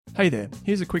Hey there,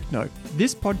 here's a quick note.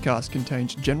 This podcast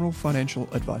contains general financial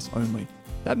advice only.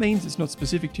 That means it's not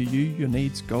specific to you, your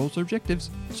needs, goals, or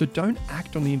objectives, so don't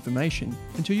act on the information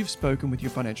until you've spoken with your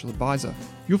financial advisor.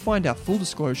 You'll find our full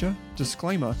disclosure,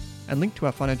 disclaimer, and link to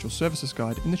our financial services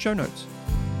guide in the show notes.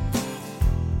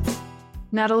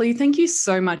 Natalie, thank you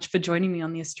so much for joining me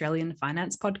on the Australian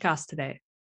Finance Podcast today.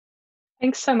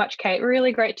 Thanks so much, Kate.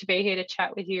 Really great to be here to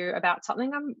chat with you about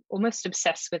something I'm almost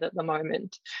obsessed with at the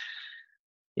moment.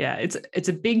 Yeah, it's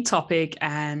a big topic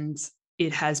and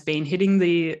it has been hitting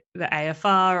the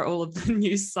AFR, all of the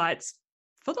news sites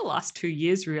for the last 2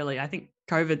 years, really. I think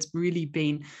COVID's really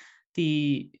been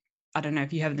I don't know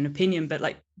if you have an opinion, but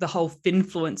like the whole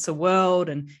Finfluencer world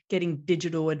and getting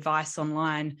digital advice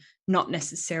online, not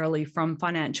necessarily from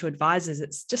financial advisors.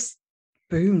 It's just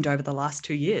boomed over the last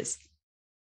 2 years.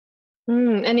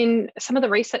 And in some of the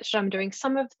research that I'm doing,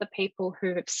 some of the people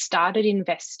who have started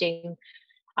investing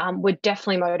were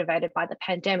definitely motivated by the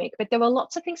pandemic, but there were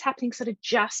lots of things happening sort of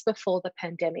just before the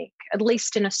pandemic, at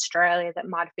least in Australia, that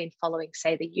might have been following,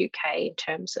 say, the UK in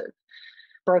terms of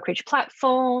brokerage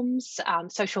platforms,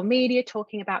 social media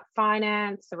talking about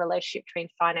finance, the relationship between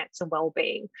finance and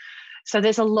well-being. So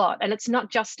there's a lot, and it's not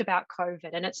just about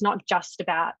COVID, and it's not just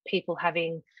about people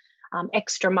having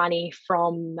extra money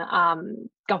from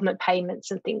government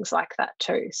payments and things like that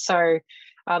too. So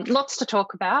lots to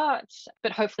talk about,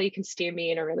 but hopefully you can steer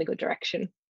me in a really good direction.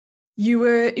 You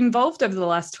were involved over the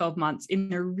last 12 months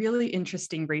in a really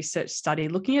interesting research study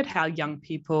looking at how young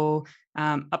people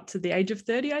up to the age of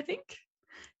 30, I think,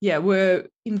 were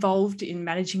involved in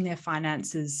managing their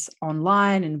finances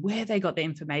online and where they got their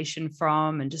information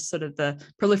from, and just sort of the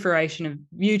proliferation of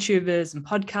YouTubers and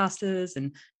podcasters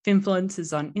and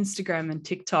Finfluencers on Instagram and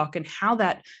TikTok, and how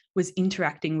that was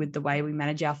interacting with the way we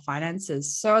manage our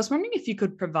finances. So I was wondering if you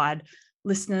could provide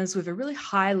listeners with a really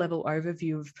high-level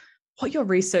overview of what your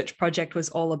research project was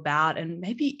all about, and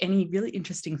maybe any really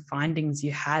interesting findings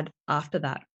you had after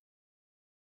that.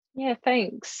 Yeah,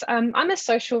 thanks. I'm a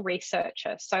social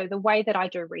researcher. So the way that I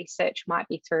do research might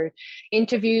be through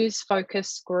interviews,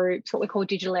 focus groups, what we call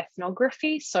digital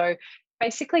ethnography. So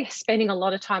basically spending a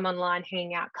lot of time online,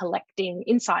 hanging out, collecting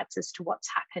insights as to what's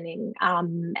happening,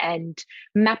 and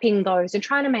mapping those and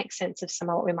trying to make sense of some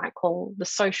of what we might call the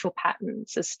social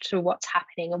patterns as to what's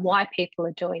happening and why people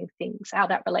are doing things, how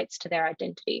that relates to their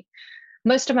identity.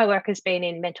 Most of my work has been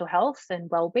in mental health and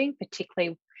well-being,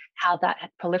 particularly how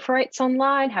that proliferates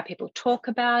online, how people talk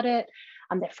about it,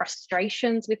 their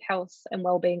frustrations with health and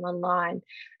well-being online.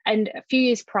 And a few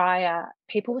years prior,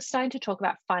 people were starting to talk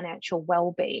about financial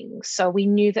well-being. So we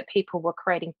knew that people were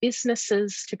creating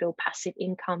businesses to build passive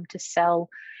income, to sell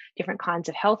different kinds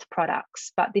of health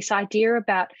products. But this idea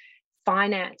about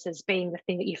finances being the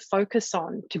thing that you focus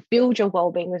on to build your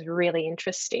well-being was really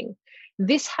interesting.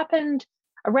 This happened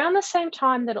around the same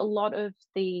time that a lot of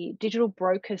the digital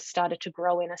brokers started to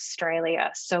grow in Australia.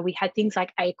 So we had things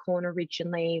like Acorn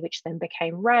originally, which then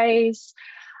became Raise.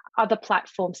 Other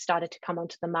platforms started to come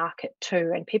onto the market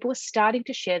too, and people were starting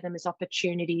to share them as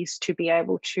opportunities to be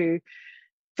able to,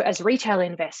 as retail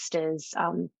investors,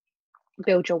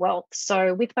 build your wealth.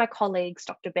 So with my colleagues,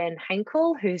 Dr. Ben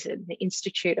Henkel, who's in the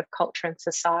Institute of Culture and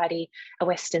Society at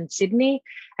Western Sydney,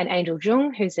 and Angel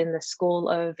Jung, who's in the School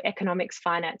of Economics,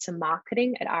 Finance and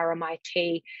Marketing at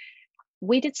RMIT,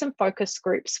 we did some focus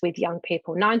groups with young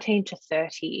people, 19 to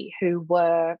 30, who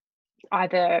were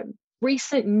either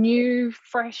recent, new,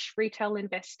 fresh retail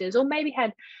investors, or maybe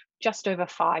had just over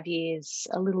 5 years,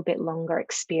 a little bit longer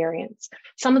experience.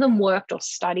 Some of them worked or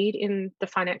studied in the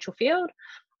financial field.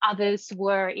 Others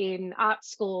were in art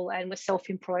school and were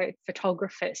self-employed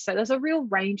photographers. So there's a real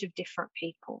range of different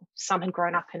people. Some had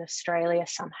grown up in Australia,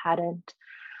 some hadn't.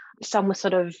 Some were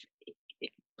sort of,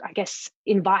 I guess,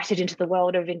 invited into the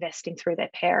world of investing through their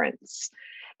parents.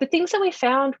 The things that we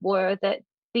found were that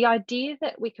the idea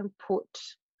that we can put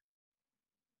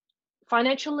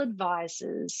financial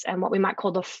advisors and what we might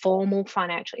call the formal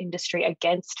financial industry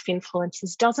against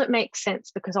Finfluencers doesn't make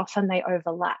sense, because often they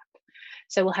overlap.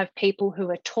 So we'll have people who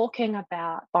are talking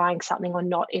about buying something or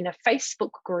not in a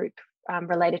Facebook group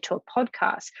related to a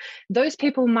podcast. Those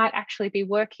people might actually be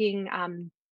working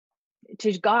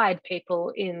to guide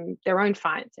people in their own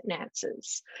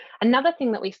finances. Another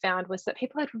thing that we found was that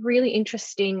people had really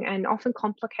interesting and often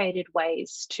complicated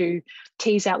ways to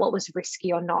tease out what was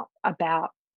risky or not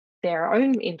about their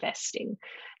own investing.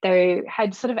 They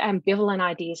had sort of ambivalent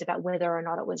ideas about whether or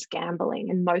not it was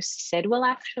gambling. And most said, well,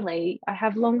 actually, I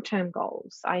have long-term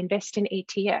goals. I invest in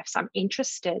ETFs. I'm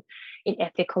interested in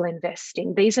ethical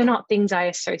investing. These are not things I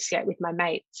associate with my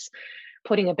mates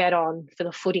putting a bet on for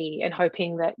the footy and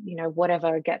hoping that,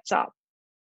 whatever gets up.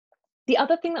 The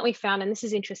other thing that we found, and this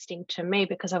is interesting to me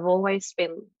because I've always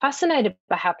been fascinated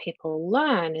by how people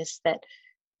learn, is that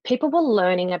people were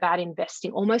learning about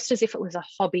investing almost as if it was a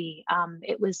hobby.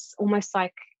 It was almost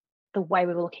like the way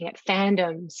we were looking at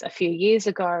fandoms a few years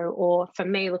ago, or for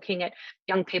me, looking at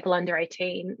young people under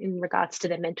 18 in regards to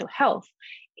their mental health.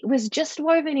 It was just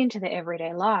woven into their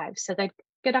everyday lives. So they'd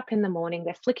get up in the morning,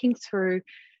 they're flicking through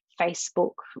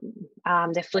Facebook,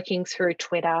 they're flicking through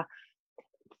Twitter.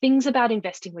 Things about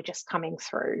investing were just coming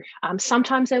through.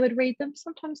 Sometimes they would read them,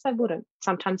 sometimes they wouldn't.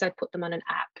 Sometimes they'd put them on an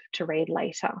app to read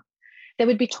later. They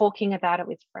would be talking about it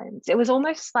with friends. It was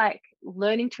almost like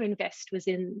learning to invest was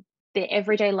in their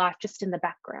everyday life, just in the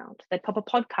background. They'd pop a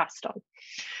podcast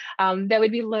on. They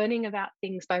would be learning about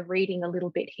things by reading a little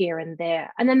bit here and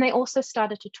there. And then they also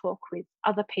started to talk with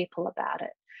other people about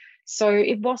it. So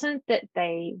it wasn't that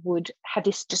they would have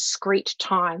this discrete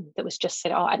time that was just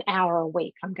said, oh, an hour a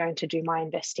week, I'm going to do my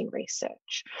investing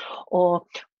research. Or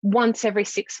once every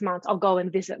 6 months, I'll go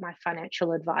and visit my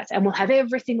financial advisor and we'll have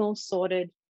everything all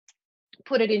sorted,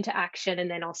 put it into action,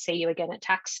 and then I'll see you again at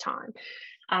tax time.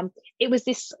 It was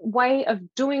this way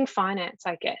of doing finance,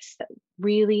 I guess, that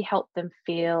really helped them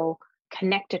feel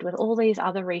connected with all these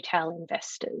other retail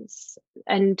investors.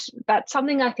 And that's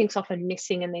something I think is often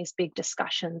missing in these big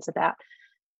discussions about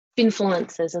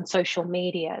influencers and social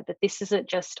media, that this isn't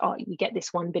just, oh, you get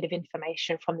this one bit of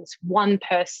information from this one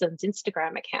person's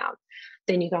Instagram account,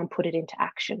 then you go and put it into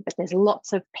action. But there's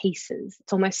lots of pieces.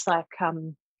 It's almost like,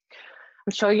 I'm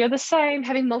sure you're the same,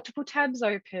 having multiple tabs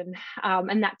open.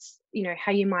 And that's,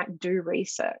 how you might do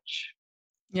research.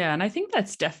 Yeah, and I think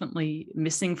that's definitely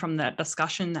missing from that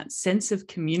discussion, that sense of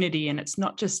community. And it's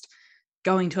not just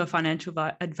going to a financial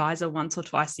advisor once or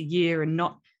twice a year and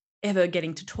not ever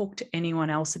getting to talk to anyone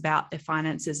else about their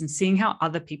finances and seeing how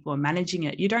other people are managing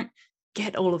it. You don't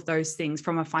get all of those things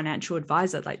from a financial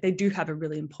advisor. Like, they do have a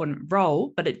really important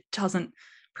role, but it doesn't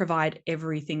provide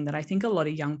everything that I think a lot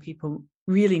of young people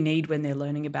really need when they're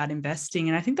learning about investing.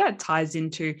 And I think that ties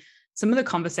into some of the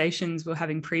conversations we're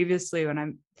having previously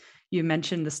when you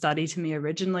mentioned the study to me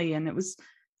originally, and it was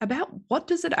about what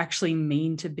does it actually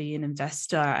mean to be an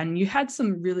investor? And you had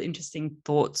some really interesting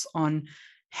thoughts on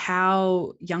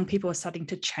how young people are starting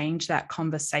to change that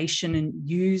conversation and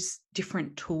use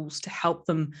different tools to help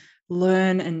them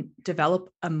learn and develop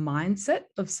a mindset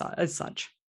as such.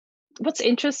 What's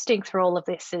interesting through all of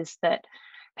this is that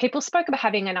people spoke about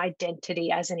having an identity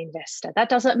as an investor. That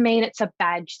doesn't mean it's a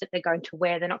badge that they're going to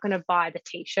wear. They're not going to buy the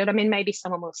t-shirt. I mean, maybe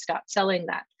someone will start selling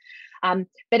that.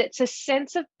 But it's a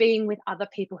sense of being with other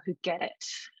people who get it.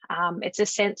 It's a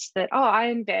sense that, oh, I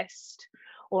invest,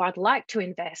 or I'd like to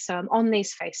invest on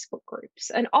these Facebook groups.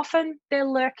 And often they're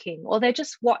lurking, or they're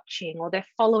just watching, or they're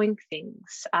following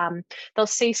things. They'll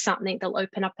see something, they'll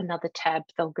open up another tab,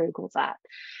 they'll Google that.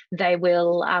 They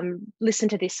will listen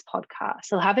to this podcast.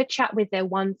 They'll have a chat with their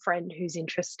one friend who's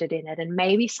interested in it. And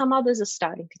maybe some others are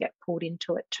starting to get pulled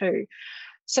into it too.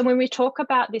 So when we talk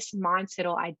about this mindset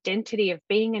or identity of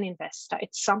being an investor,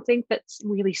 it's something that's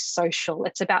really social.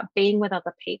 It's about being with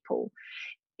other people.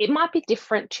 It might be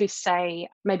different to, say,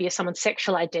 maybe someone's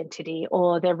sexual identity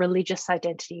or their religious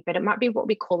identity, but it might be what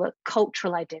we call a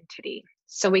cultural identity.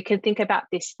 So we can think about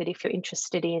this, that if you're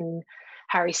interested in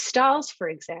Harry Styles, for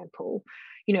example,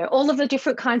 all of the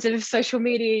different kinds of social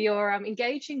media you're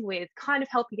engaging with kind of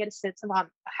help you get a sense of, I'm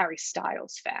a Harry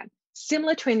Styles fan.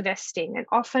 Similar to investing, and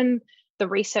often the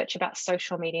research about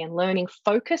social media and learning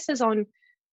focuses on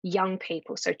young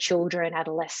people, so children,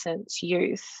 adolescents,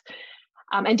 youth,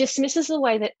 and dismisses the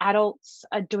way that adults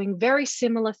are doing very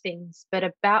similar things, but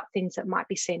about things that might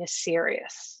be seen as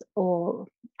serious or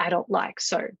adult-like.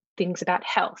 So things about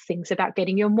health, things about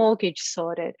getting your mortgage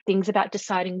sorted, things about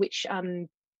deciding which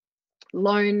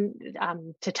loan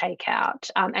to take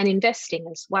out, and investing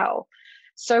as well.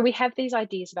 So we have these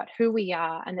ideas about who we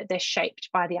are and that they're shaped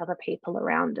by the other people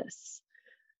around us.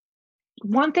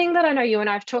 One thing that I know you and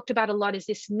I have talked about a lot is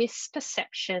this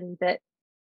misperception that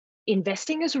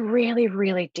investing is really,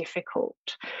 really difficult,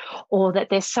 or that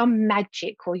there's some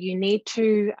magic, or you need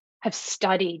to have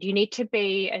studied. You need to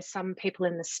be, as some people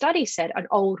in the study said, an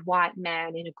old white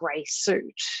man in a grey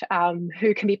suit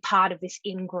who can be part of this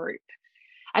in-group.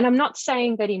 And I'm not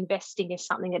saying that investing is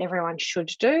something that everyone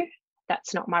should do.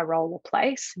 That's not my role or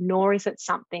place, nor is it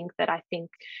something that I think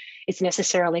is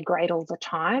necessarily great all the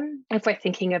time if we're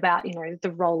thinking about,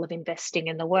 the role of investing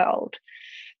in the world.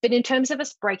 But in terms of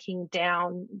us breaking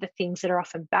down the things that are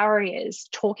often barriers,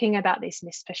 talking about these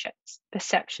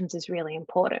misperceptions is really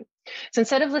important. So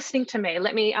instead of listening to me,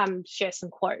 let me share some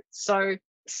quotes. So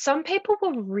some people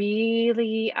were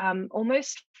really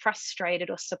almost frustrated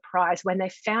or surprised when they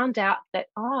found out that,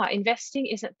 investing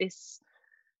isn't this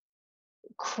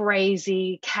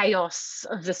crazy chaos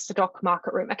of the stock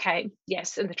market room. Okay,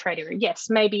 yes, in the trading room, yes,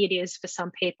 maybe it is for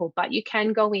some people, but you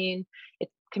can go in. It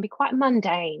can be quite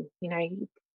mundane. You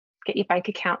get your bank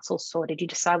accounts all sorted. You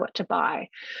decide what to buy.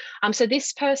 So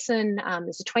this person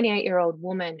is a 28-year-old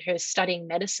woman who was studying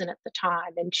medicine at the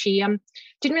time, and she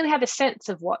didn't really have a sense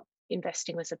of what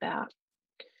investing was about.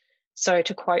 So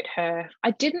to quote her,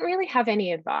 "I didn't really have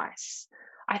any advice.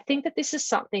 I think that this is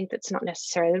something that's not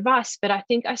necessarily advice, but I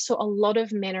think I saw a lot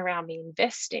of men around me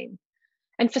investing.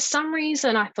 And for some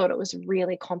reason, I thought it was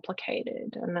really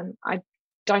complicated. And then I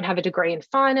don't have a degree in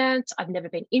finance. I've never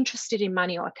been interested in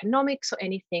money or economics or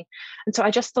anything. And so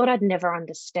I just thought I'd never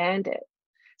understand it."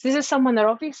 So this is someone that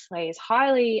obviously is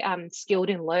highly skilled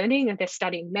in learning, and they're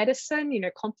studying medicine,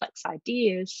 complex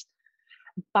ideas.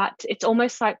 But it's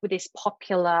almost like with this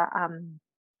popular,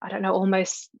 I don't know,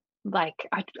 almost like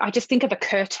I just think of a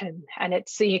curtain, and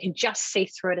it's so you can just see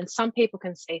through it, and some people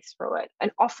can see through it.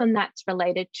 And often that's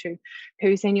related to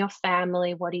who's in your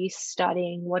family, what are you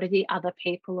studying, what are the other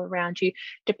people around you?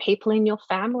 Do people in your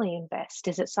family invest?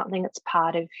 Is it something that's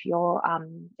part of your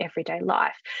everyday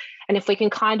life? And if we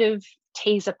can kind of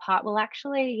tease apart, well,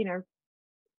 actually,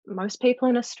 most people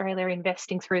in Australia are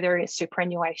investing through their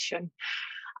superannuation.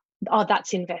 Oh,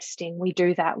 that's investing. We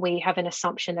do that. We have an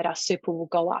assumption that our super will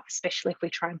go up, especially if we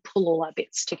try and pull all our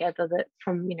bits together that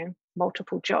from,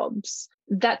 multiple jobs.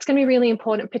 That's going to be really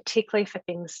important, particularly for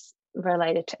things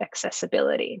related to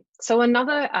accessibility. So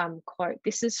another quote,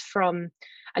 this is from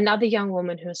another young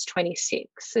woman who was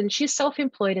 26, and she's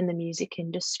self-employed in the music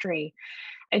industry.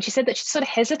 And she said that she sort of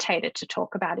hesitated to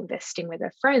talk about investing with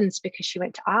her friends because she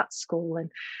went to art school,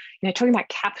 and, talking about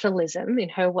capitalism, in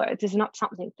her words, is not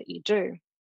something that you do.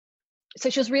 So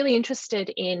she was really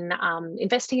interested in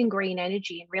investing in green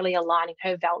energy and really aligning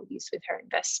her values with her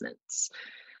investments.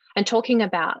 And talking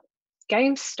about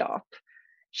GameStop,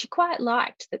 she quite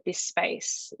liked that this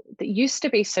space that used to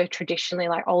be so traditionally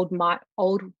like old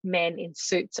men in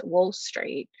suits at Wall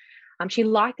Street, she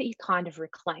liked that you kind of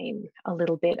reclaim a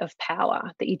little bit of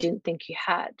power that you didn't think you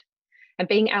had. And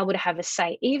being able to have a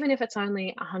say, even if it's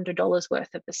only $100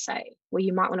 worth of a say, where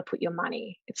you might want to put your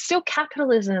money. It's still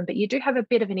capitalism, but you do have a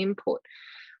bit of an input,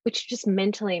 which just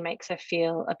mentally makes her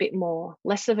feel a bit more,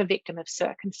 less of a victim of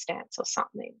circumstance or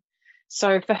something.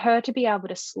 So for her to be able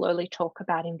to slowly talk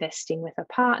about investing with a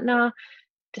partner,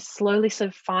 to slowly sort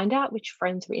of find out which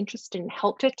friends were interested, and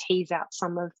helped her tease out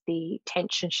some of the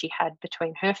tension she had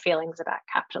between her feelings about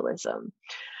capitalism,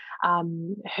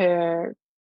 her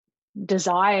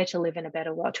desire to live in a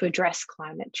better world, to address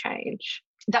climate change.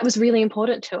 That was really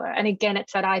important to her. And again,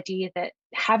 it's that idea that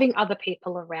having other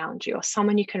people around you or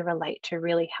someone you can relate to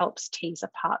really helps tease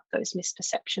apart those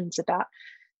misperceptions about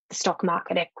the stock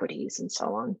market, equities, and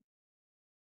so on.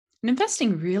 And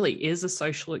investing really is a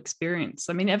social experience.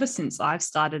 I mean, ever since I've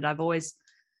started,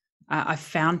 I've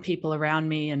found people around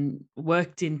me and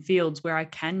worked in fields where I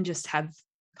can just have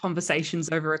conversations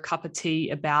over a cup of tea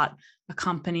about a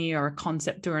company or a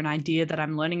concept or an idea that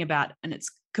I'm learning about, and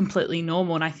it's completely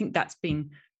normal. And I think that's been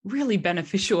really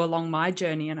beneficial along my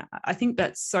journey. And I think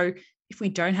that's so, if we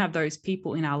don't have those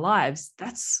people in our lives,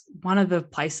 that's one of the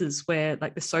places where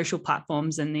like the social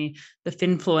platforms and the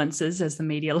Finfluencers, as the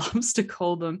media loves to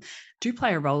call them, do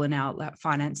play a role in our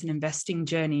finance and investing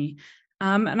journey.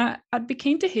 And I'd be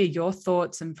keen to hear your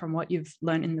thoughts, and from what you've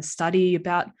learned in the study,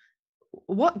 about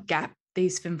what gap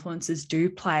these Finfluencers do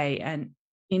play and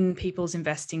in people's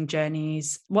investing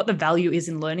journeys, what the value is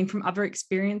in learning from other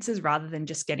experiences rather than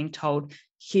just getting told,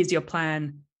 here's your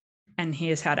plan and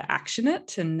here's how to action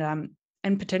it. And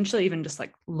potentially even just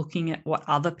like looking at what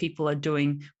other people are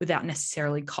doing without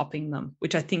necessarily copying them,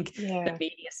 which I think the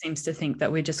media seems to think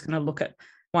that we're just going to look at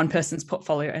one person's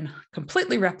portfolio and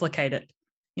completely replicate it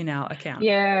in our account.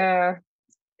 Yeah.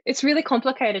 It's really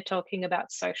complicated talking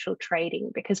about social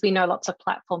trading because we know lots of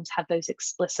platforms have those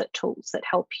explicit tools that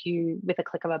help you, with a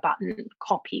click of a button,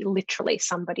 copy literally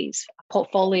somebody's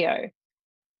portfolio.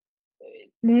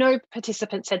 No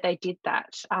participant said they did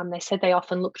that. They said they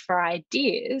often looked for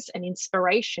ideas and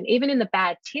inspiration. Even in the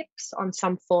bad tips on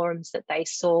some forums that they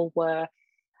saw were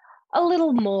a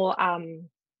little more,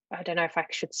 I don't know if I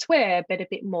should swear, but a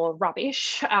bit more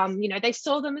rubbish. They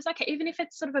saw them as, okay, even if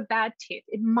it's sort of a bad tip,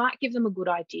 it might give them a good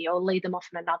idea or lead them off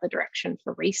in another direction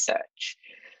for research.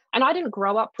 And I didn't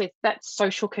grow up with that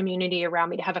social community around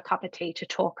me to have a cup of tea to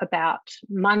talk about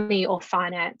money or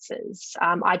finances.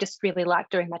 I just really like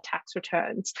doing my tax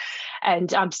returns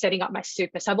and setting up my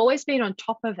super. So I've always been on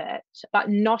top of it, but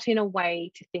not in a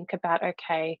way to think about,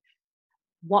 okay,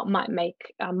 what might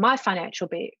make my financial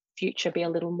future be a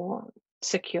little more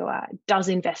secure? Does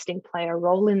investing play a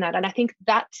role in that? And I think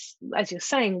that's, as you're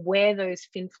saying, where those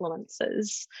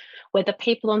finfluencers, where the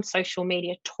people on social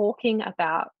media talking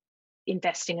about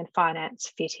investing and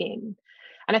finance fit in.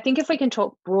 And I think if we can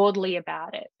talk broadly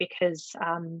about it, because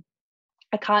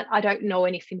I don't know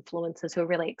any finfluencers who are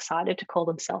really excited to call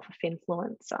themselves a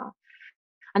finfluencer.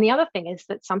 And the other thing is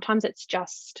that sometimes it's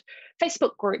just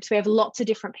Facebook groups. We have lots of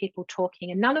different people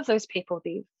talking, and none of those people will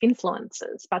be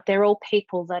influencers, but they're all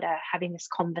people that are having this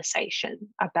conversation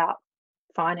about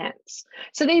finance.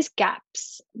 So these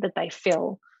gaps that they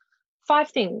fill,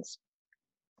 5 things.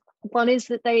 One is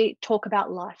that they talk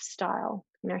about lifestyle.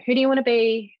 You know, who do you want to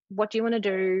be? What do you want to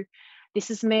do? This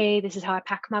is me. This is how I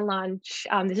pack my lunch.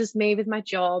 This is me with my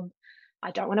job.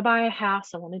 I don't want to buy a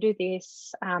house. I want to do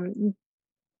this.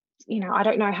 You know, I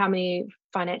don't know how many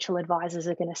financial advisors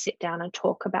are going to sit down and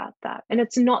talk about that. And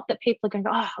it's not that people are going,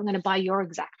 oh, I'm going to buy your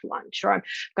exact lunch, or I'm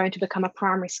going to become a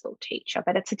primary school teacher,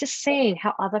 but it's just seeing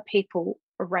how other people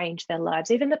arrange their lives,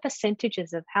 even the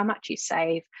percentages of how much you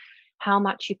save, how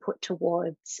much you put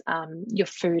towards your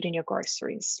food and your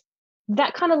groceries.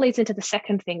 That kind of leads into the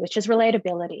second thing, which is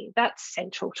relatability. That's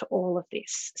central to all of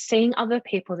this, seeing other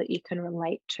people that you can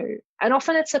relate to. And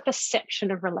often it's a perception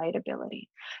of relatability,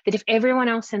 that if everyone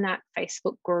else in that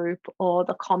Facebook group or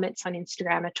the comments on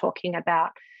Instagram are talking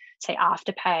about, say,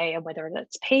 Afterpay and whether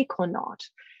it's peak or not,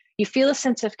 you feel a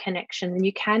sense of connection and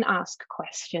you can ask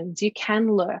questions, you can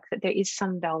lurk that there is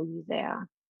some value there.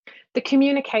 The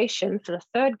communication for the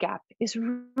third gap is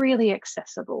really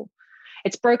accessible.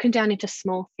 It's broken down into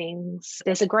small things.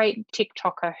 There's a great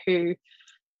TikToker who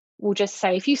will just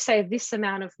say, if you save this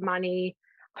amount of money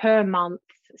per month,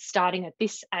 starting at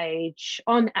this age,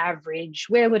 on average,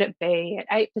 where would it be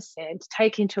at 8%?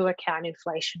 Take into account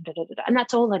inflation, da, da, da, da. And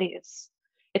that's all it is.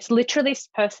 It's literally this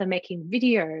person making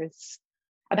videos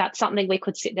about something we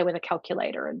could sit there with a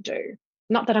calculator and do.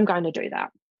 Not that I'm going to do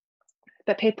that.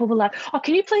 But people were like, oh,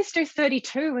 can you please do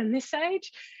 32 in this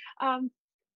age?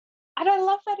 And I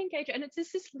love that engagement. And it's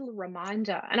just this little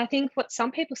reminder. And I think what some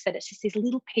people said, it's just these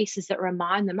little pieces that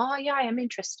remind them, oh, yeah, I am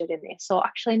interested in this. Or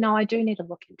actually, no, I do need to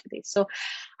look into this. Or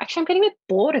actually, I'm getting a bit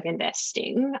bored of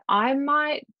investing. I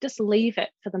might just leave it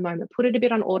for the moment, put it a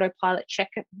bit on autopilot,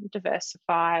 check it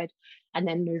diversified, and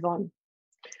then move on.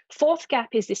 Fourth gap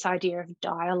is this idea of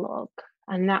dialogue.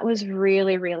 And that was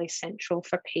really, really central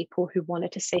for people who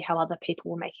wanted to see how other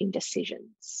people were making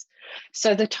decisions.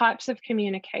 So the types of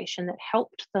communication that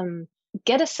helped them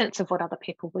get a sense of what other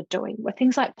people were doing were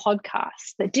things like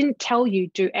podcasts that didn't tell you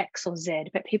do X or Z,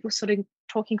 but people sort of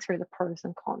talking through the pros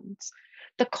and cons.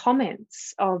 The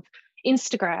comments of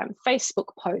Instagram,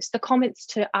 Facebook posts, the comments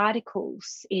to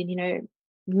articles in,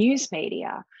 news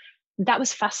media. That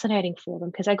was fascinating for them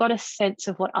because I got a sense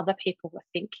of what other people were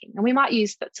thinking. And we might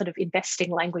use that sort of investing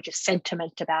language of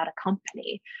sentiment about a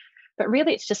company, but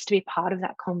really it's just to be part of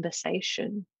that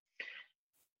conversation.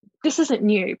 This isn't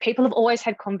new. People have always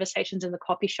had conversations in the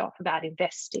coffee shop about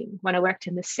investing. When I worked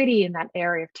in the city in that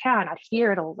area of town, I'd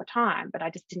hear it all the time, but I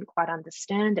just didn't quite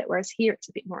understand it. Whereas here it's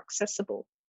a bit more accessible.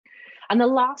 And the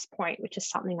last point, which is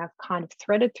something I've kind of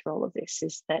threaded through all of this,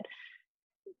 is that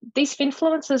these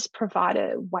influencers provide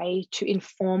a way to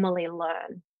informally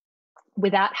learn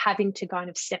without having to kind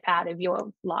of step out of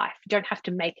your life. You don't have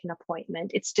to make an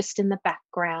appointment. It's just in the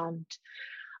background.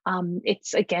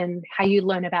 It's, again, how you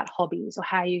learn about hobbies or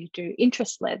how you do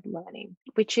interest-led learning,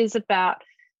 which is about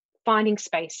finding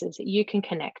spaces that you can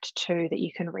connect to, that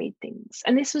you can read things.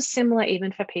 And this was similar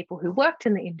even for people who worked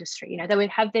in the industry. They would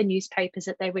have their newspapers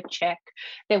that they would check,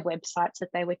 their websites that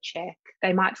they would check.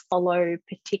 They might follow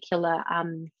particular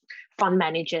fund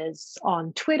managers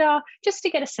on Twitter just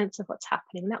to get a sense of what's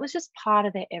happening. And that was just part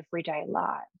of their everyday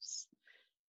lives.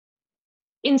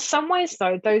 In some ways,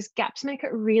 though, those gaps make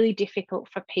it really difficult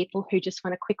for people who just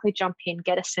want to quickly jump in,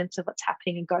 get a sense of what's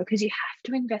happening and go, because you have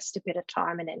to invest a bit of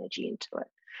time and energy into it.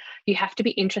 You have to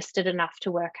be interested enough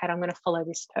to work out, I'm going to follow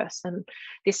this person.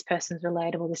 This person's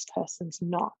relatable, this person's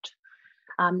not.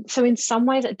 So in some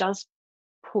ways, it does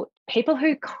put people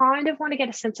who kind of want to get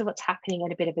a sense of what's happening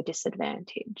at a bit of a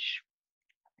disadvantage.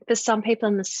 For some people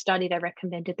in the study, they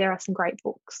recommended there are some great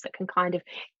books that can kind of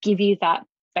give you that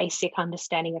basic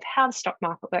understanding of how the stock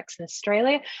market works in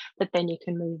Australia, but then you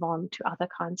can move on to other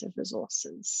kinds of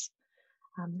resources.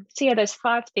 So yeah, those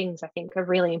 5 things I think are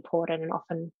really important and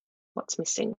often what's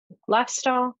missing: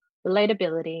 lifestyle,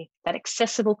 relatability, that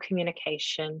accessible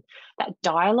communication, that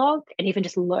dialogue, and even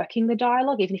just lurking the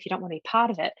dialogue, even if you don't want to be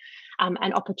part of it,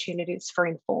 and opportunities for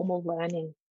informal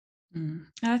learning. And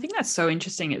I think that's so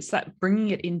interesting. It's that bringing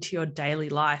it into your daily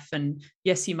life. And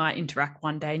yes, you might interact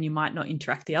one day and you might not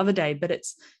interact the other day, but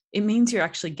it means you're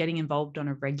actually getting involved on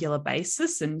a regular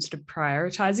basis and sort of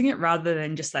prioritizing it rather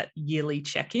than just that yearly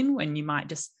check-in when you might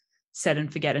just set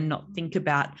and forget and not think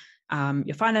about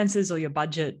your finances or your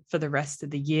budget for the rest of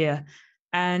the year.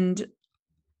 And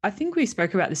I think we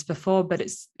spoke about this before, but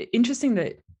it's interesting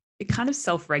that it kind of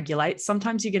self-regulates.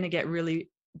 Sometimes you're going to get really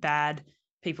bad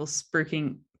people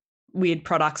spruiking weird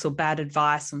products or bad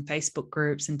advice on Facebook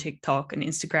groups and TikTok and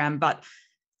Instagram. But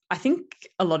I think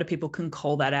a lot of people can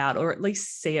call that out or at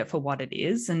least see it for what it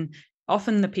is. And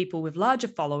often the people with larger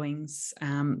followings,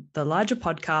 the larger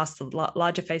podcasts, the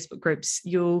larger Facebook groups,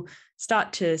 you'll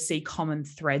start to see common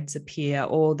threads appear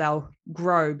or they'll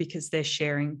grow because they're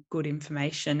sharing good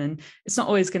information. And it's not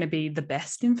always going to be the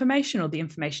best information or the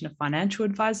information a financial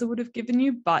advisor would have given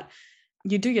you, but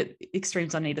you do get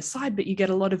extremes on either side, but you get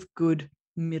a lot of good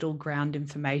middle ground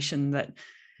information that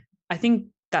I think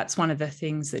that's one of the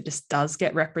things that just does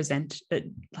get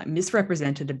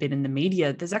misrepresented a bit in the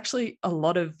media. There's actually a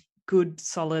lot of good,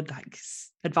 solid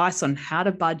advice on how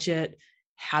to budget,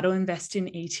 how to invest in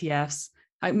ETFs.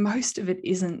 Most of it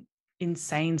isn't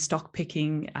insane stock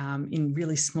picking in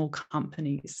really small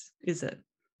companies, is it?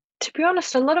 To be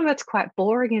honest, a lot of it's quite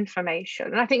boring information.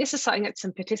 And I think this is something that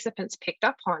some participants picked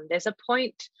up on. There's a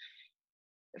point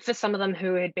for some of them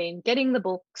who had been getting the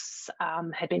books,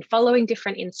 had been following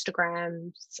different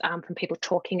Instagrams from people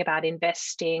talking about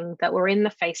investing, that were in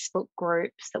the Facebook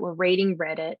groups, that were reading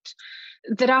Reddit,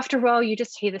 that after a while you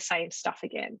just hear the same stuff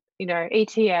again.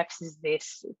 ETFs is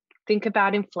this, think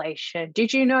about inflation.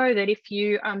 Did you know that if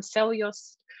you sell your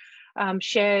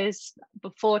shares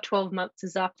before 12 months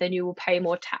is up, then you will pay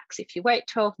more tax. If you wait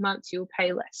 12 months, you will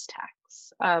pay less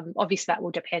tax. Obviously, that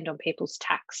will depend on people's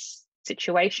tax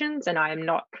situations, and I am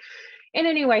not in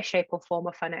any way, shape, or form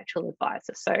a financial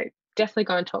advisor, so definitely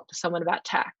go and talk to someone about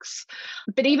tax.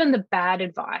 But even the bad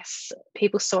advice,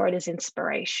 people saw it as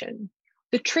inspiration.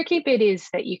 The tricky bit is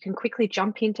that you can quickly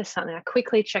jump into something,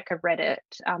 quickly check a Reddit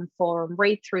forum,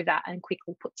 read through that, and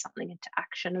quickly put something into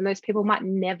action. And those people might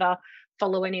never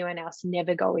follow anyone else,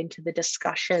 never go into the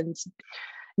discussions,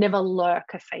 never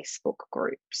lurk a Facebook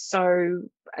group. So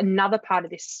another part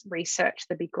of this research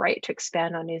that'd be great to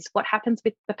expand on is what happens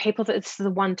with the people that's the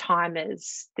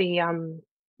one-timers,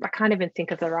 I can't even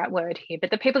think of the right word here,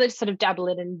 but the people that sort of dabble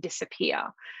in and disappear.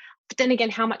 But then again,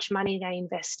 how much money they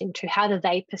invest into, how do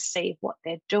they perceive what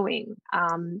they're doing?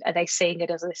 Are they seeing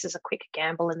it as this is a quick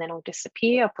gamble and then I'll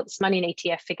disappear? I'll put this money in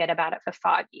ETF, forget about it for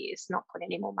 5 years, not put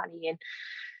any more money in,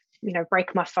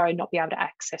 break my phone, not be able to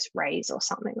access Raise or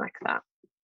something like that.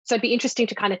 So it'd be interesting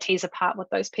to kind of tease apart what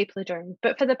those people are doing.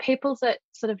 But for the people that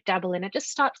sort of dabble in it, just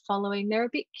start following. They're a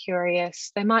bit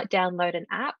curious. They might download an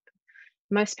app.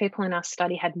 Most people in our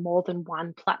study had more than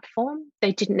one platform.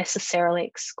 They didn't necessarily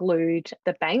exclude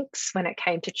the banks when it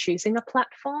came to choosing a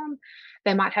platform.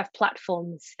 They might have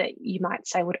platforms that you might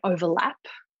say would overlap.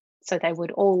 So they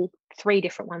would all 3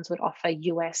 different ones would offer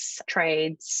US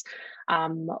trades,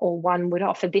 or one would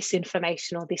offer this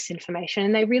information or this information.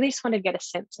 And they really just want to get a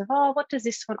sense of, what does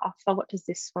this one offer? What does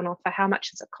this one offer? How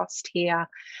much does it cost here?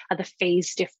 Are the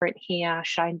fees different here?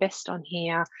 Should I invest on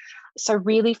here? So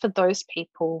really for those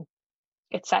people,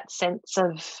 it's that sense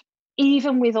of,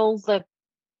 even with all the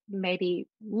maybe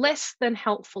less than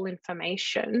helpful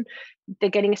information, they're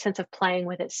getting a sense of playing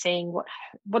with it, seeing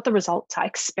what the results are,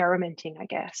 experimenting, I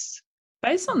guess.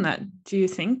 Based on that, do you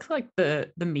think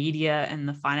the media and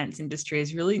the finance industry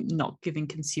is really not giving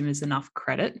consumers enough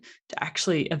credit to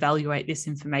actually evaluate this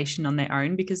information on their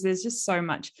own? Because there's just so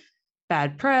much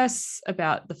bad press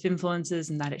about the Finfluencers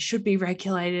and that it should be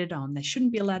regulated on, they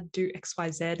shouldn't be allowed to do X, Y,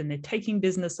 Z, and they're taking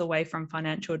business away from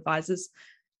financial advisors.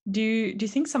 Do you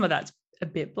think some of that's a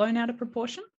bit blown out of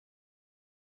proportion?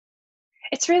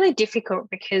 It's really difficult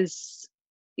because,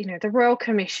 the Royal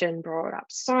Commission brought up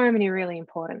so many really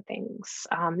important things,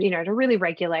 to really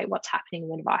regulate what's happening in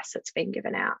the advice that's being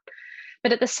given out.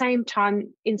 But at the same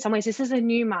time, in some ways, this is a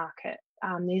new market.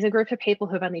 These are a group of people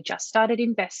who've only just started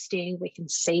investing. We can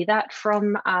see that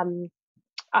from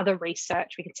other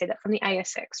research. We can see that from the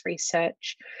ASX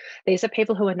research. These are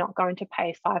people who are not going to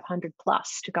pay 500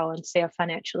 plus to go and see a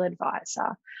financial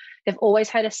advisor. They've always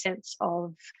had a sense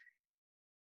of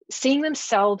seeing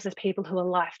themselves as people who are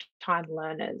lifetime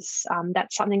learners.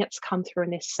 That's something that's come through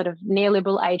in this sort of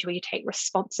neoliberal age where you take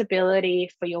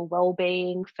responsibility for your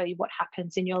well-being, for what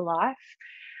happens in your life.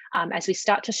 As we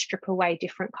start to strip away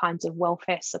different kinds of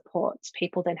welfare supports,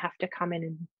 people then have to come in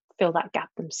and fill that gap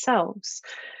themselves.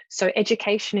 So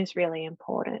education is really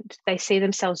important. They see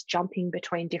themselves jumping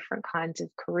between different kinds of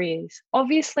careers.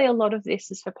 Obviously, a lot of this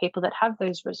is for people that have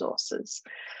those resources.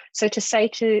 So to say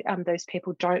to those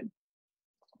people, don't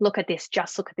look at this,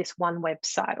 just look at this one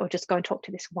website or just go and talk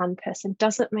to this one person,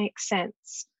 doesn't make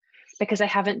sense, because they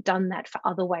haven't done that for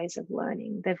other ways of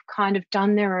learning. They've kind of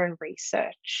done their own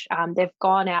research. They've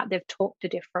gone out, they've talked to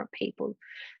different people.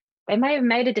 They may have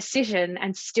made a decision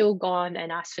and still gone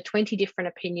and asked for 20 different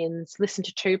opinions, listened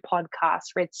to 2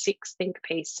 podcasts, read 6 think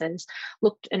pieces,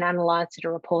 looked and analysed a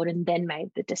report, and then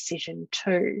made the decision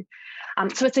too.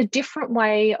 So it's a different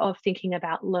way of thinking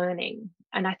about learning.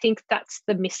 And I think that's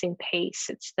the missing piece.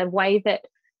 It's the way that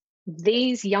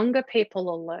these younger people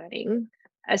are learning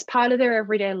as part of their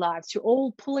everyday lives. You're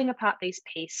all pulling apart these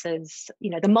pieces,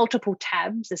 the multiple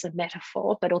tabs as a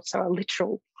metaphor, but also a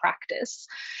literal practice,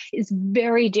 is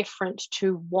very different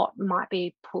to what might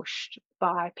be pushed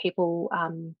by people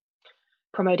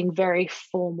promoting very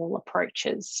formal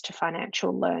approaches to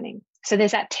financial learning. So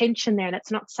there's that tension there, and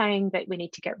it's not saying that we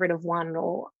need to get rid of one,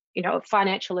 or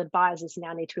financial advisors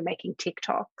now need to be making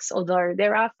TikToks, although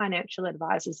there are financial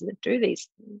advisors that do these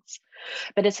things.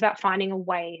 But it's about finding a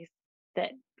way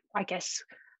that, I guess,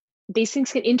 these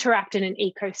things can interact in an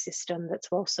ecosystem that's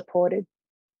well supported.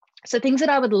 So things that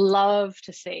I would love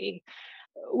to see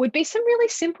would be some really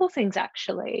simple things,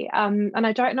 actually. And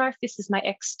I don't know if this is my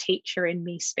ex-teacher in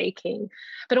me speaking,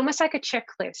 but almost like a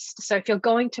checklist. So if you're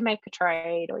going to make a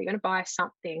trade or you're going to buy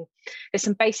something, there's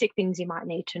some basic things you might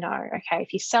need to know. Okay,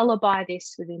 if you sell or buy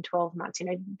this within 12 months,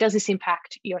 does this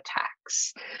impact your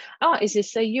tax? Oh, is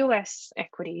this a US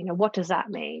equity? What does that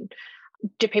mean?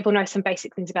 Do people know some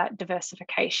basic things about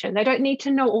diversification? They don't need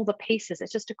to know all the pieces.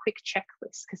 It's just a quick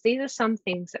checklist, because these are some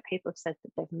things that people have said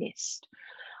that they've missed.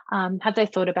 Have they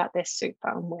thought about their super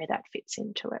and where that fits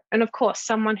into it? And of course,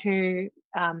 someone who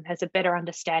has a better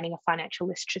understanding of financial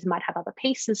literature might have other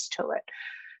pieces to it.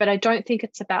 But I don't think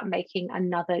it's about making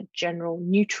another general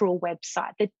neutral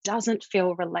website that doesn't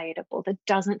feel relatable, that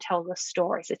doesn't tell the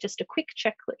stories. It's just a quick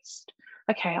checklist.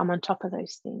 Okay, I'm on top of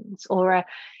those things. Or,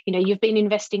 you've been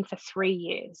investing for 3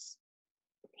 years.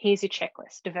 Here's your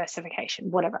checklist,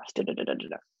 diversification, whatever else.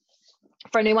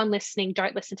 For anyone listening,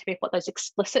 don't listen to me what those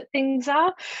explicit things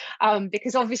are,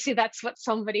 because obviously that's what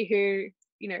somebody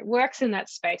who works in that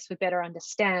space would better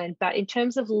understand. But in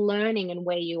terms of learning and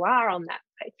where you are on that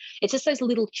page, it's just those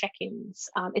little check-ins.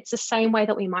 It's the same way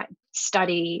that we might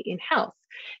study in health.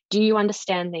 Do you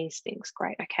understand these things?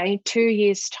 Great. Okay, in 2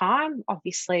 years' time,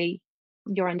 obviously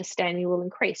your understanding will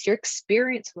increase, your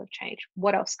experience will have changed.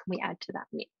 What else can we add to that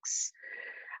mix?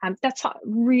 That's a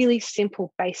really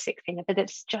simple, basic thing, but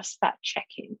it's just that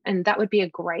check-in. And that would be a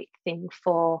great thing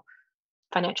for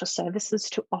financial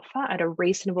services to offer at a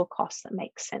reasonable cost that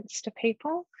makes sense to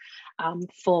people,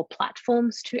 for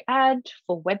platforms to add,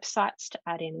 for websites to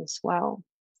add in as well.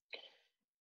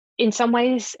 In some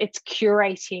ways, it's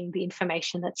curating the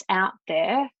information that's out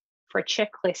there for a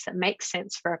checklist that makes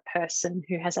sense for a person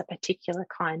who has a particular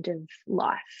kind of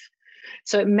life.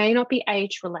 So it may not be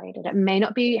age related. It may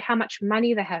not be how much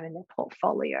money they have in their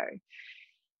portfolio.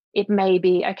 It may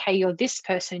be, okay, you're this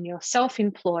person, you're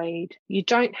self-employed, you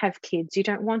don't have kids, you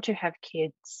don't want to have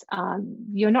kids,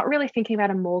 you're not really thinking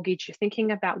about a mortgage, you're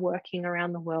thinking about working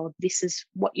around the world. This is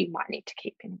what you might need to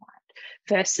keep in mind.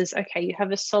 Versus, okay, you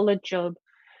have a solid job,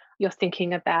 you're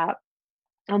thinking about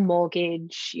a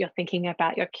mortgage, you're thinking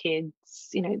about your kids,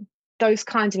 those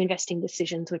kinds of investing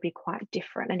decisions would be quite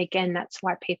different. And again, that's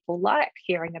why people like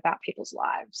hearing about people's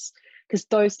lives, because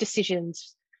those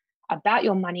decisions about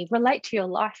your money relate to your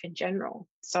life in general.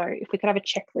 So if we could have a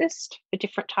checklist for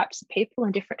different types of people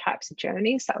and different types of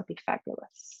journeys, that would be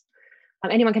fabulous.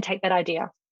 Anyone can take that idea,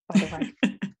 by the way.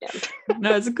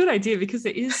 No, it's a good idea, because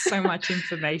there is so much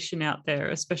information out there,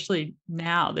 especially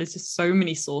now. There's just so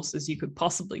many sources you could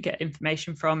possibly get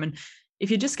information from. And if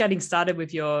you're just getting started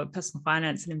with your personal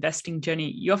finance and investing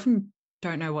journey, you often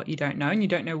don't know what you don't know, and you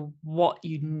don't know what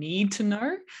you need to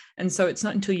know. And so it's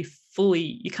not until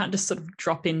you can't just sort of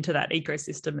drop into that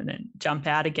ecosystem and then jump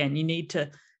out again. You need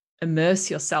to immerse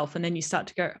yourself, and then you start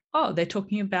to go, oh, they're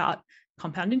talking about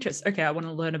compound interest. Okay, I want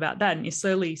to learn about that. And you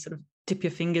slowly sort of dip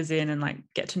your fingers in and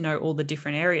get to know all the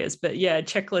different areas. But yeah, a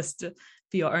checklist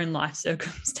for your own life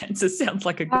circumstances sounds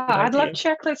like a good idea. I'd love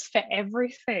checklists for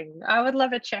everything. I would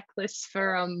love a checklist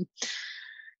for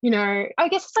I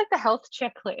guess it's like the health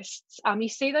checklists. You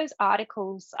see those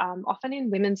articles often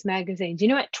in women's magazines.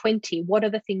 At 20, what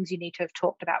are the things you need to have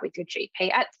talked about with your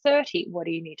GP? At 30, what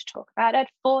do you need to talk about? At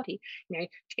 40, to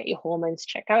get your hormones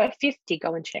checked. At 50,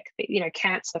 go and check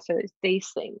cancer for these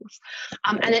things.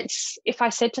 And it's, if I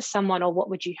said to someone,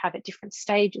 what would you have at different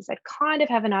stages, they'd kind of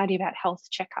have an idea about health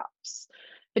checkups.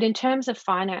 But in terms of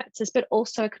finances, but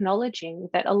also acknowledging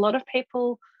that a lot of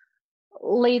people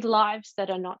lead lives that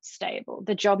are not stable.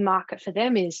 The job market for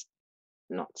them is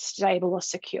not stable or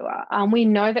secure. We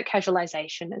know that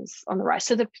casualisation is on the rise.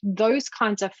 So those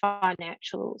kinds of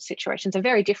financial situations are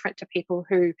very different to people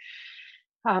who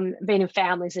been in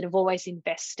families that have always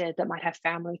invested, that might have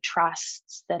family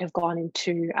trusts, that have gone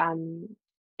into an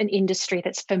industry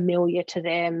that's familiar to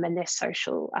them and their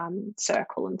social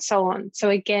circle and so on. So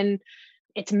again,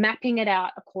 it's mapping it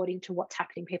out according to what's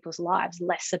happening in people's lives,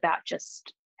 less about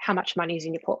just how much money is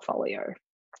in your portfolio,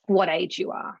 what age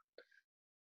you are.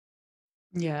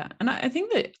 Yeah. And I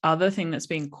think the other thing that's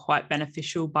been quite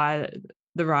beneficial by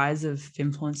the rise of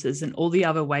Finfluencers and all the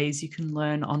other ways you can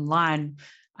learn online,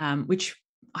 which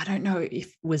I don't know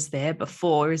if was there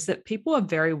before, is that people are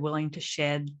very willing to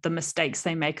share the mistakes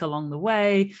they make along the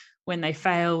way, when they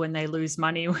fail, when they lose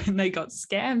money, when they got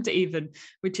scammed even,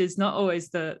 which is not always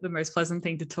the most pleasant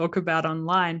thing to talk about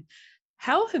online.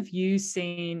 How have you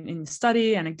seen in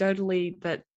study, anecdotally,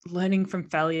 that learning from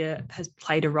failure has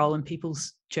played a role in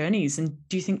people's journeys? And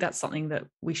do you think that's something that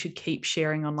we should keep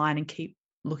sharing online and keep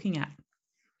looking at?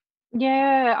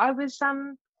 Yeah, I was, I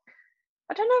don't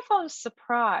know if I was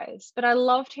surprised, but I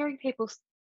loved hearing people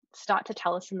start to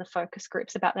tell us in the focus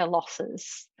groups about their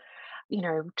losses.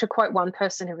 To quote one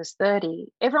person who was 30,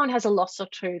 everyone has a loss or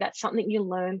two. That's something you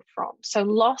learn from. So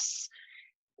loss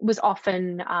was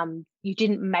often you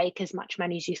didn't make as much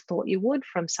money as you thought you would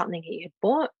from something that you had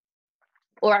bought,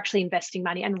 or actually investing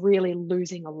money and really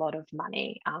losing a lot of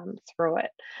money through it.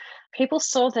 People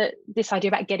saw that this idea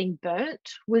about getting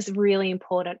burnt was really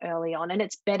important early on, and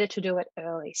it's better to do it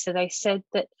early. So they said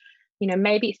that,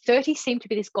 maybe 30 seemed to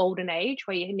be this golden age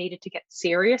where you needed to get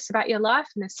serious about your life.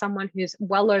 And as someone who's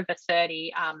well over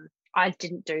 30, I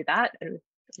didn't do that, and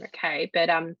okay, but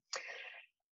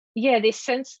this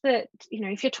sense that,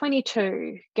 if you're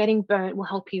 22, getting burnt will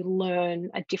help you learn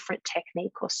a different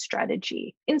technique or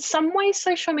strategy. In some ways,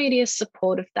 social media is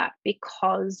supportive of that,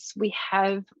 because we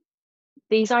have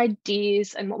these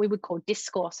ideas and what we would call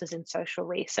discourses in social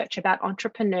research about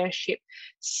entrepreneurship,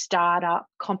 startup,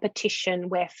 competition,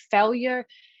 where failure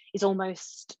is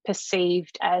almost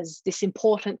perceived as this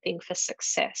important thing for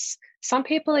success. Some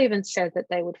people even said that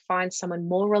they would find someone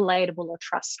more relatable or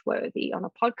trustworthy on a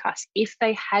podcast if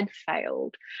they had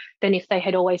failed than if they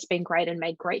had always been great and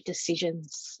made great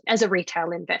decisions as a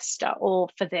retail investor or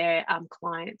for their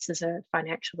clients as a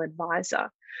financial advisor.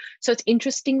 So it's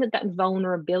interesting that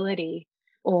vulnerability,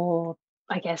 or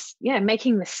I guess,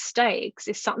 making mistakes,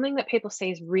 is something that people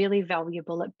see as really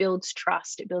valuable. It builds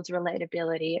trust, it builds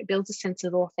relatability, it builds a sense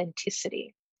of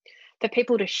authenticity. For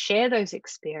people to share those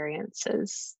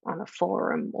experiences on a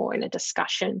forum or in a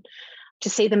discussion, to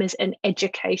see them as an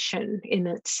education in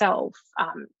itself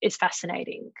is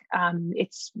fascinating.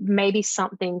 It's maybe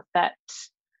something that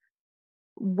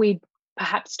we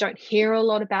perhaps don't hear a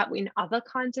lot about in other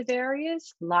kinds of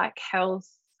areas like health.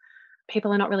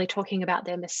 People are not really talking about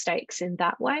their mistakes in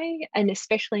that way, and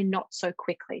especially not so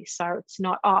quickly. So it's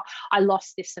not, I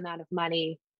lost this amount of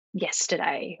money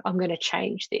yesterday, I'm going to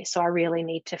change this. So I really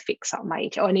need to fix up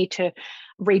or I need to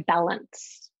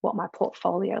rebalance what my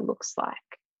portfolio looks like.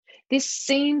 This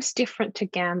seems different to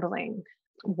gambling,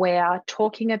 where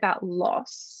talking about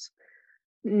loss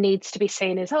needs to be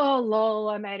seen as, lol,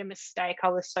 I made a mistake, I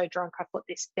was so drunk, I put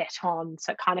this bet on.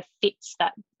 So it kind of fits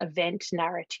that event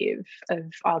narrative of,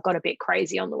 I got a bit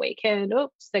crazy on the weekend,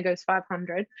 oops, there goes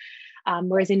 500.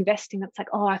 Whereas investing, it's like,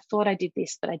 I thought I did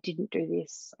this, but I didn't do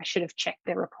this. I should have checked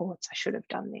their reports. I should have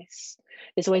done this.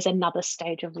 There's always another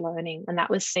stage of learning. And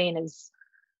that was seen as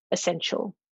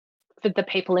essential for the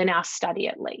people in our study,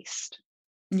 at least.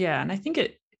 Yeah. And I think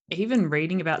even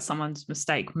reading about someone's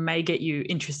mistake may get you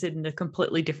interested in a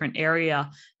completely different area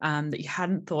that you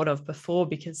hadn't thought of before,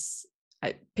 because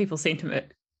people seem to,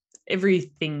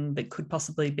 everything that could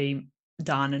possibly be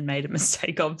done and made a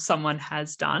mistake of, someone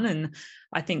has done. And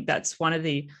I think that's one of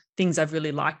the things I've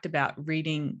really liked about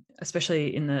reading,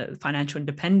 especially in the financial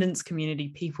independence community.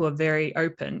 People are very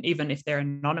open, even if they're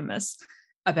anonymous,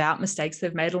 about mistakes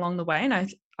they've made along the way. And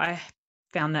I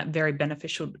found that very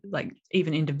beneficial, like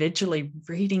even individually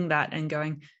reading that and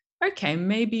going, okay,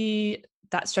 maybe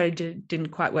that strategy didn't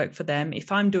quite work for them.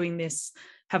 If I'm doing this,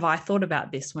 have I thought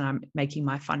about this when I'm making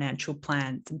my financial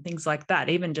plans and things like that?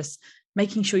 Even just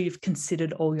making sure you've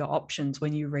considered all your options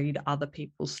when you read other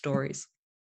people's stories.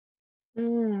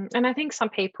 And I think some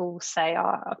people say,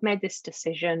 oh, I've made this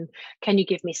decision. Can you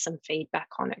give me some feedback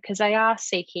on it? Because they are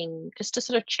seeking just to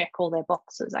sort of check all their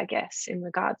boxes, I guess, in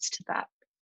regards to that.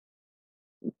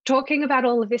 Talking about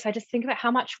all of this, I just think about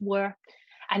how much work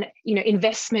and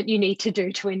investment you need to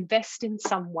do to invest in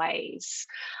some ways,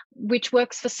 which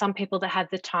works for some people that have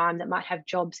the time, that might have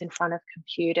jobs in front of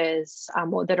computers,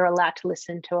 or that are allowed to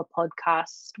listen to a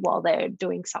podcast while they're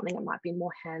doing something that might be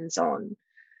more hands-on.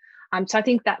 So I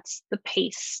think that's the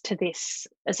piece to this.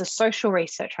 As a social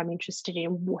researcher, I'm interested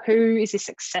in who is this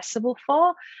accessible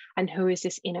for and who is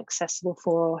this inaccessible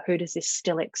for, or who does this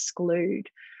still exclude?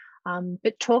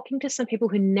 But talking to some people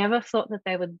who never thought that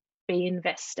they would be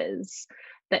investors,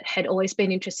 that had always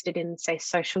been interested in, say,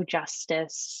 social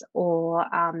justice or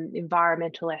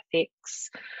environmental ethics,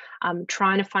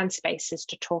 trying to find spaces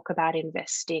to talk about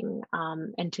investing,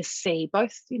 and to see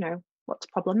both, what's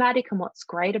problematic and what's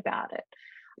great about it.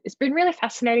 It's been really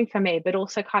fascinating for me, but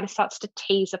also kind of starts to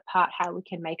tease apart how we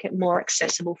can make it more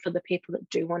accessible for the people that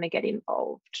do want to get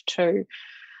involved too,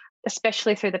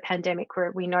 especially through the pandemic,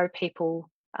 where we know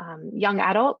people, young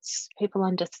adults, people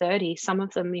under 30, some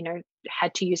of them,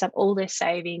 had to use up all their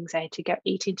savings. They had to go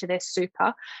eat into their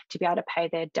super to be able to pay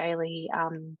their daily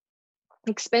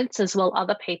expenses, while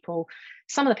other people,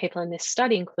 some of the people in this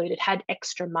study included, had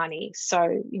extra money.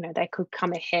 So, they could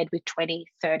come ahead with $20,000,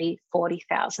 $30,000,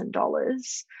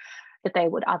 $40,000 that they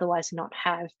would otherwise not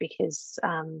have, because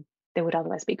they would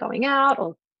otherwise be going out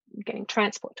or getting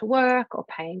transport to work or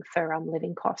paying for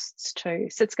living costs too.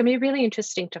 So it's going to be really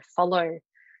interesting to follow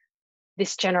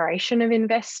this generation of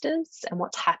investors and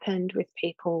what's happened with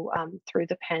people through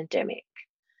the pandemic,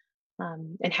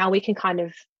 and how we can kind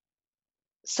of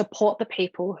support the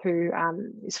people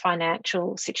whose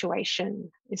financial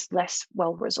situation is less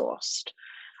well resourced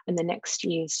in the next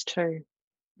years too.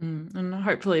 And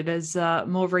hopefully there's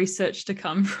more research to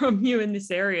come from you in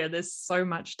this area. There's so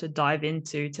much to dive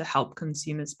into to help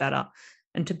consumers better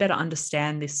and to better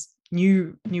understand this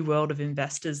new world of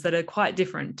investors that are quite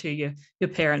different to your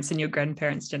parents and your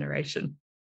grandparents' generation.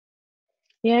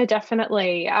 Yeah,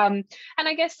 definitely. And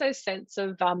I guess those sense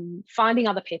of finding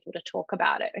other people to talk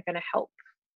about it are going to help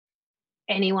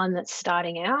anyone that's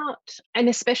starting out, and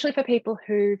especially for people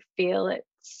who feel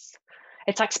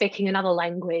it's like speaking another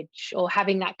language, or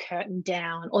having that curtain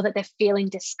down, or that they're feeling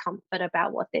discomfort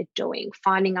about what they're doing.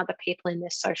 Finding other people in their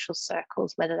social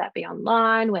circles, whether that be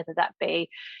online, whether that be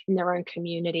in their own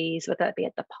communities, whether that be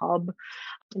at the pub.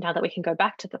 Now that we can go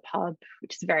back to the pub,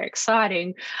 which is very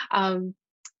exciting,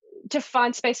 to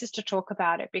find spaces to talk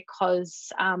about it,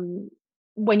 because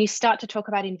when you start to talk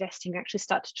about investing, you actually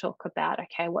start to talk about,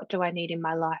 okay, what do I need in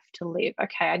my life to live?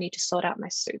 Okay, I need to sort out my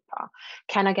super.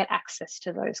 Can I get access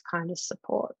to those kind of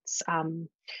supports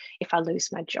if I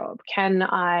lose my job? Can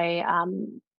I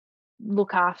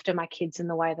look after my kids in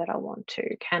the way that I want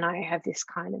to? Can I have this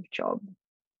kind of job?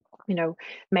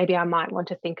 Maybe I might want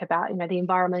to think about, the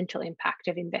environmental impact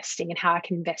of investing and how I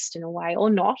can invest in a way or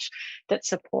not that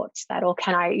supports that. Or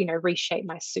can I, reshape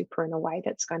my super in a way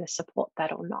that's going to support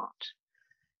that or not?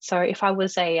 So if I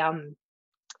was a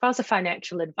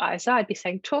financial advisor, I'd be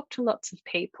saying talk to lots of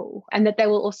people, and that they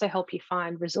will also help you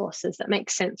find resources that make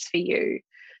sense for you,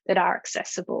 that are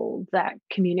accessible, that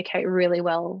communicate really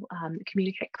well,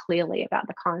 communicate clearly about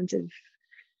the kinds of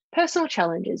personal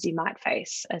challenges you might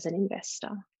face as an investor.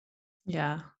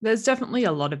 Yeah, there's definitely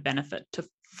a lot of benefit to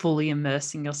fully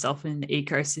immersing yourself in the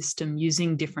ecosystem,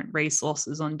 using different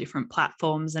resources on different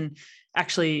platforms, and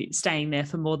actually staying there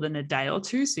for more than a day or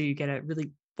two, so you get a really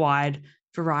wide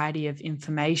variety of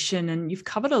information. And you've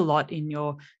covered a lot in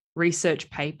your research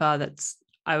paper.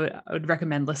 I would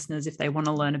recommend listeners, if they want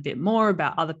to learn a bit more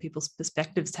about other people's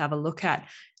perspectives, to have a look at,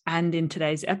 and in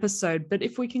today's episode. But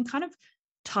if we can kind of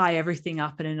tie everything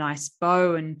up in a nice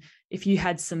bow, and if you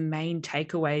had some main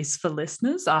takeaways for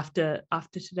listeners after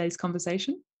today's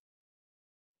conversation.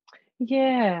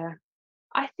 Yeah,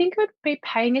 I think it would be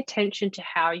paying attention to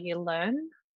how you learn,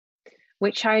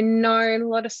 which I know in a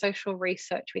lot of social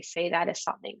research, we see that as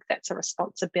something that's a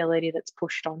responsibility that's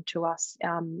pushed onto us,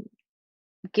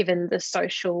 given the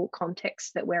social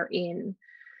context that we're in.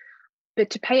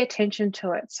 But to pay attention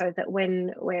to it, so that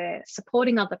when we're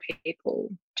supporting other people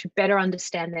to better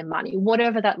understand their money,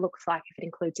 whatever that looks like, if it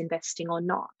includes investing or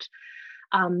not,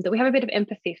 that we have a bit of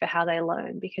empathy for how they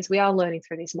learn, because we are learning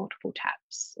through these multiple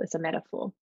taps, as a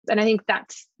metaphor. And I think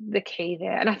that's the key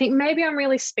there. And I think maybe I'm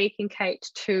really speaking, Kate,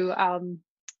 to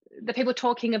the people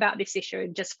talking about this issue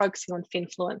and just focusing on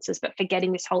Finfluencers, but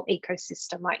forgetting this whole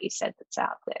ecosystem, like you said, that's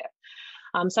out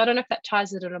there. So I don't know if that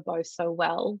ties it in a bow so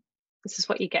well. This is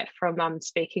what you get from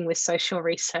speaking with social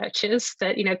researchers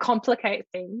that, complicate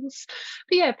things.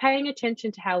 But yeah, paying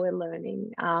attention to how we're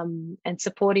learning and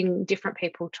supporting different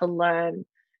people to learn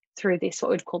through this,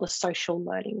 what we'd call the social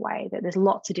learning way, that there's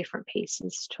lots of different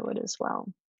pieces to it as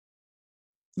well.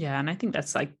 Yeah, and I think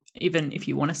that's like, even if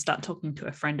you want to start talking to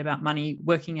a friend about money,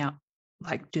 working out,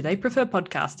 like, do they prefer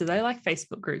podcasts? Do they like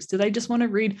Facebook groups? Do they just want to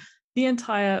read the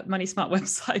entire Money Smart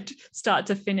website start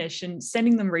to finish, and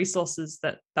sending them resources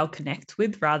that they'll connect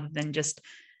with rather than just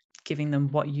giving them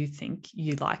what you think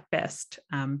you like best.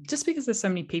 Just because there's so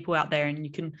many people out there, and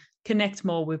you can connect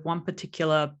more with one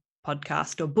particular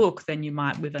podcast or book than you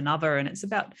might with another. And it's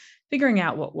about figuring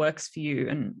out what works for you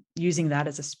and using that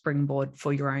as a springboard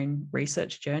for your own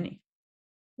research journey.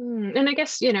 And I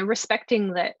guess,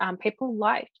 respecting that people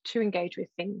like to engage with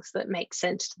things that make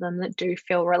sense to them, that do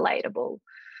feel relatable.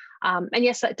 And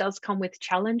yes, that does come with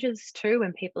challenges too,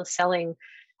 when people are selling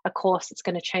a course that's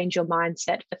going to change your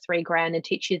mindset for $3,000 and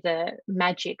teach you the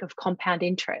magic of compound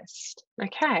interest.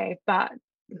 Okay, but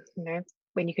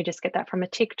when you could just get that from a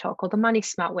TikTok or the Money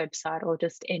Smart website or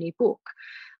just any book.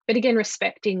 But again,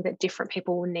 respecting that different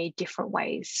people will need different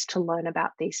ways to learn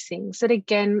about these things, that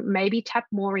again, maybe tap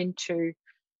more into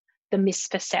the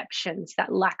misperceptions,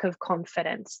 that lack of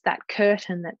confidence, that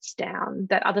curtain that's down,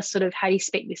 that other sort of, how do you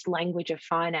speak this language of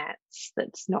finance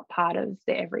that's not part of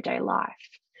their everyday life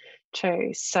too.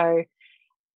 So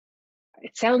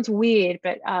it sounds weird,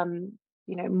 but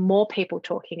more people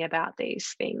talking about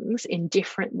these things in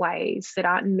different ways that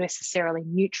aren't necessarily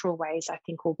neutral ways, I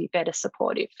think will be better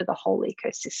supportive for the whole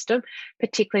ecosystem,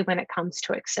 particularly when it comes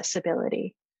to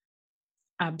accessibility.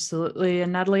 Absolutely.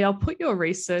 And Natalie, I'll put your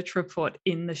research report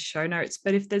in the show notes,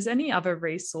 but if there's any other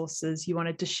resources you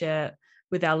wanted to share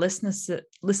with our listeners,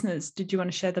 did you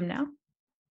want to share them now?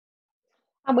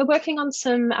 We're working on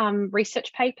some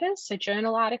research papers, so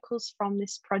journal articles from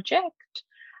this project,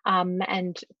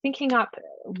 and thinking up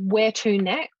where to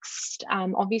next.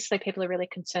 Obviously, people are really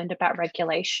concerned about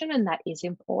regulation, and that is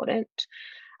important.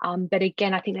 But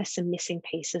again, I think there's some missing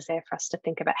pieces there for us to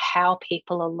think about how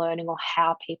people are learning or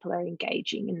how people are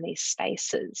engaging in these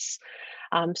spaces.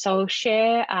 So I'll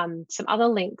share some other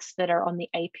links that are on the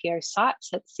APO sites.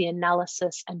 That's the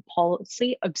Analysis and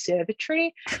Policy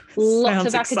Observatory. Lots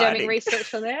of academic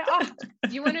research on there. Oh,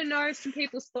 do you want to know some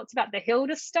people's thoughts about the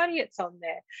Hilda study? It's on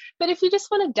there. But if you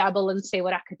just want to dabble and see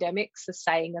what academics are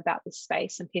saying about the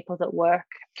space and people that work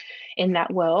in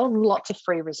that world, lots of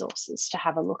free resources to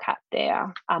have a look at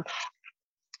there.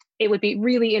 It would be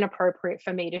really inappropriate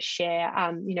for me to share,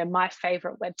 my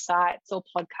favorite websites or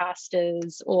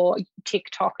podcasters or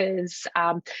TikTokers,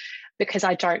 because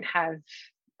I don't have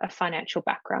a financial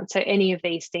background. So any of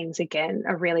these things, again,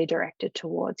 are really directed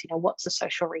towards, what's the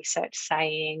social research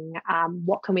saying?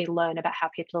 What can we learn about how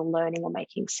people are learning or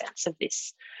making sense of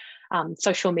this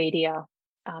social media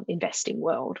investing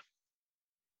world?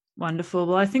 Wonderful.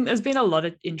 Well, I think there's been a lot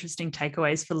of interesting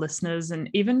takeaways for listeners, and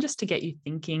even just to get you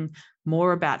thinking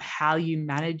more about how you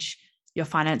manage your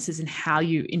finances and how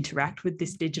you interact with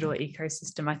this digital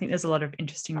ecosystem. I think there's a lot of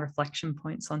interesting reflection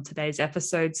points on today's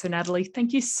episode. So Natalie,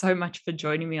 thank you so much for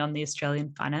joining me on the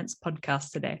Australian Finance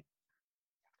Podcast today.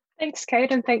 Thanks,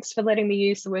 Kate, and thanks for letting me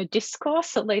use the word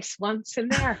discourse at least once in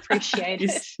there. I appreciate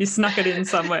it. You snuck it in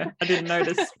somewhere. I didn't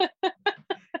notice.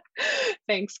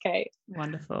 Thanks, Kate.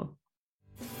 Wonderful.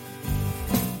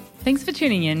 Thanks for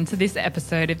tuning in to this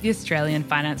episode of the Australian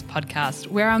Finance Podcast,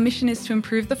 where our mission is to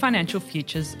improve the financial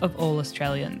futures of all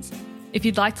Australians. If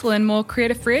you'd like to learn more, create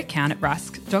a free account at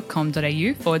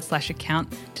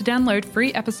rask.com.au/account to download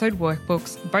free episode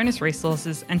workbooks, bonus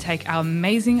resources, and take our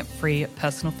amazing free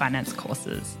personal finance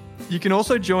courses. You can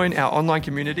also join our online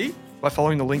community by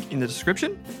following the link in the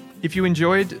description. If you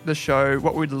enjoyed the show,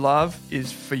 what we'd love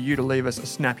is for you to leave us a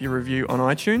snappy review on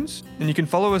iTunes. And you can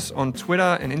follow us on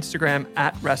Twitter and Instagram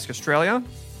at Rask Australia.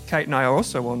 Kate and I are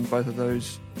also on both of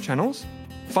those channels.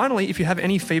 Finally, if you have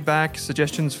any feedback,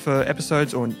 suggestions for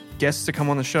episodes or guests to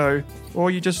come on the show, or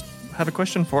you just have a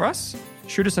question for us,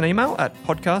 shoot us an email at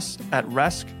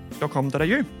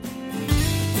podcast@rask.com.au.